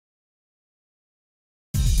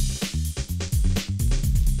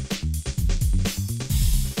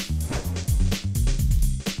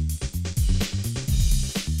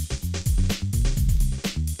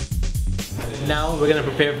Now we're gonna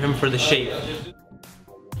prepare him for the shave.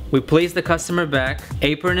 We place the customer back,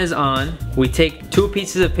 apron is on. We take 2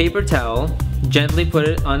 pieces of paper towel, gently put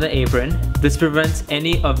it on the apron. This prevents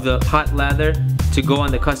any of the hot lather to go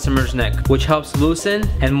on the customer's neck, which helps loosen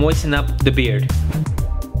and moisten up the beard.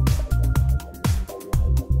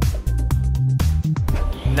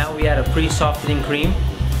 Now we add a pre-softening cream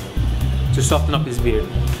to soften up his beard.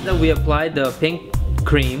 Then we applied the pink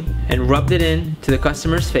cream and rubbed it in to the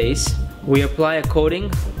customer's face. We apply a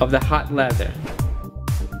coating of the hot lather.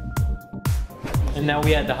 And now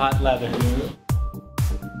we add the hot lather.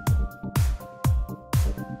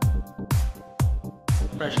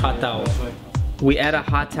 Fresh hot towel. We add a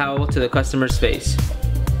hot towel to the customer's face.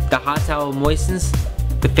 The hot towel moistens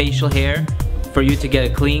the facial hair for you to get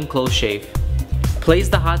a clean, close shave. Place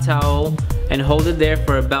the hot towel and hold it there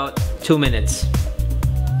for about 2 minutes.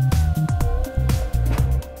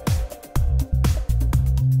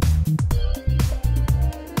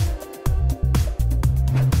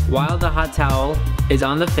 While the hot towel is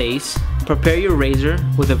on the face, prepare your razor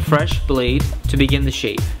with a fresh blade to begin the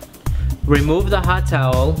shave. Remove the hot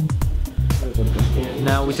towel.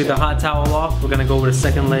 Now we took the hot towel off, we're gonna go over the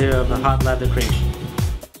second layer of the hot lather cream.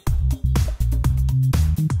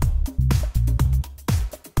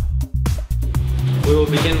 We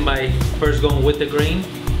will begin by first going with the grain,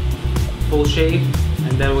 full shave,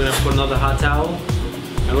 and then we're gonna put another hot towel,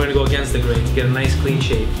 and we're gonna go against the grain to get a nice clean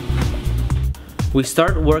shave. We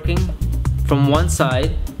start working from one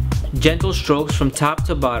side, gentle strokes from top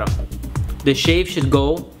to bottom. The shave should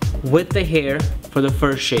go with the hair for the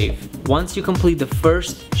first shave. Once you complete the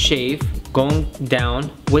first shave, going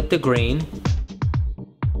down with the grain,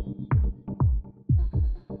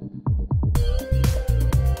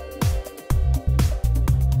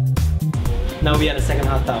 now we add a second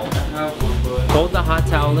hot towel. Hold the hot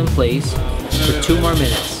towel in place for 2 more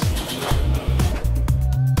minutes.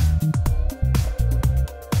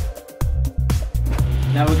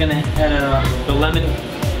 Now we're gonna add the lemon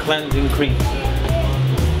cleansing cream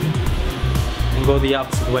and go the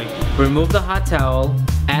opposite way. Remove the hot towel,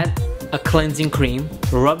 add a cleansing cream,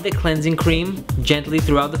 rub the cleansing cream gently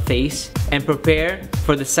throughout the face, and prepare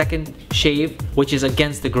for the second shave, which is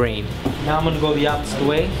against the grain. Now I'm gonna go the opposite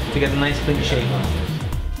way to get a nice clean shave.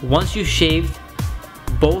 Once you've shaved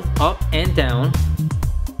both up and down,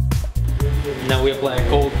 now we apply a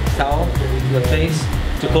cold towel to the face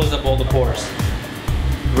to close up all the pores.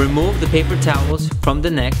 Remove the paper towels from the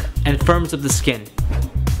neck and firms up the skin.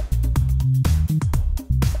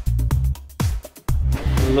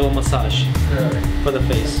 A little massage for the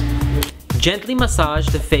face. Gently massage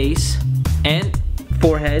the face and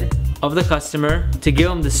forehead of the customer to give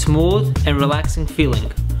them the smooth and relaxing feeling.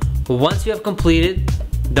 Once you have completed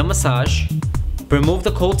the massage, remove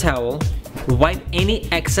the cold towel, wipe any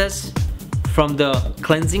excess from the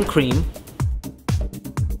cleansing cream.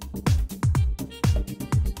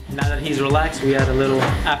 Now that he's relaxed, we add a little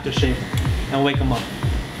aftershave and wake him up.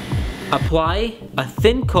 Apply a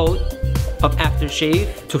thin coat of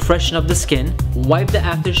aftershave to freshen up the skin. Wipe the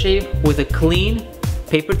aftershave with a clean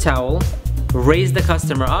paper towel. Raise the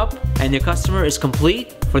customer up, and your customer is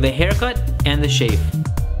complete for the haircut and the shave.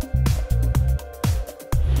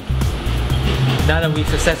 Now that we've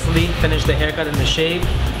successfully finished the haircut and the shave,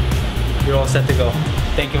 you're all set to go.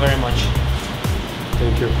 Thank you very much.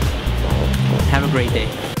 Thank you. Have a great day.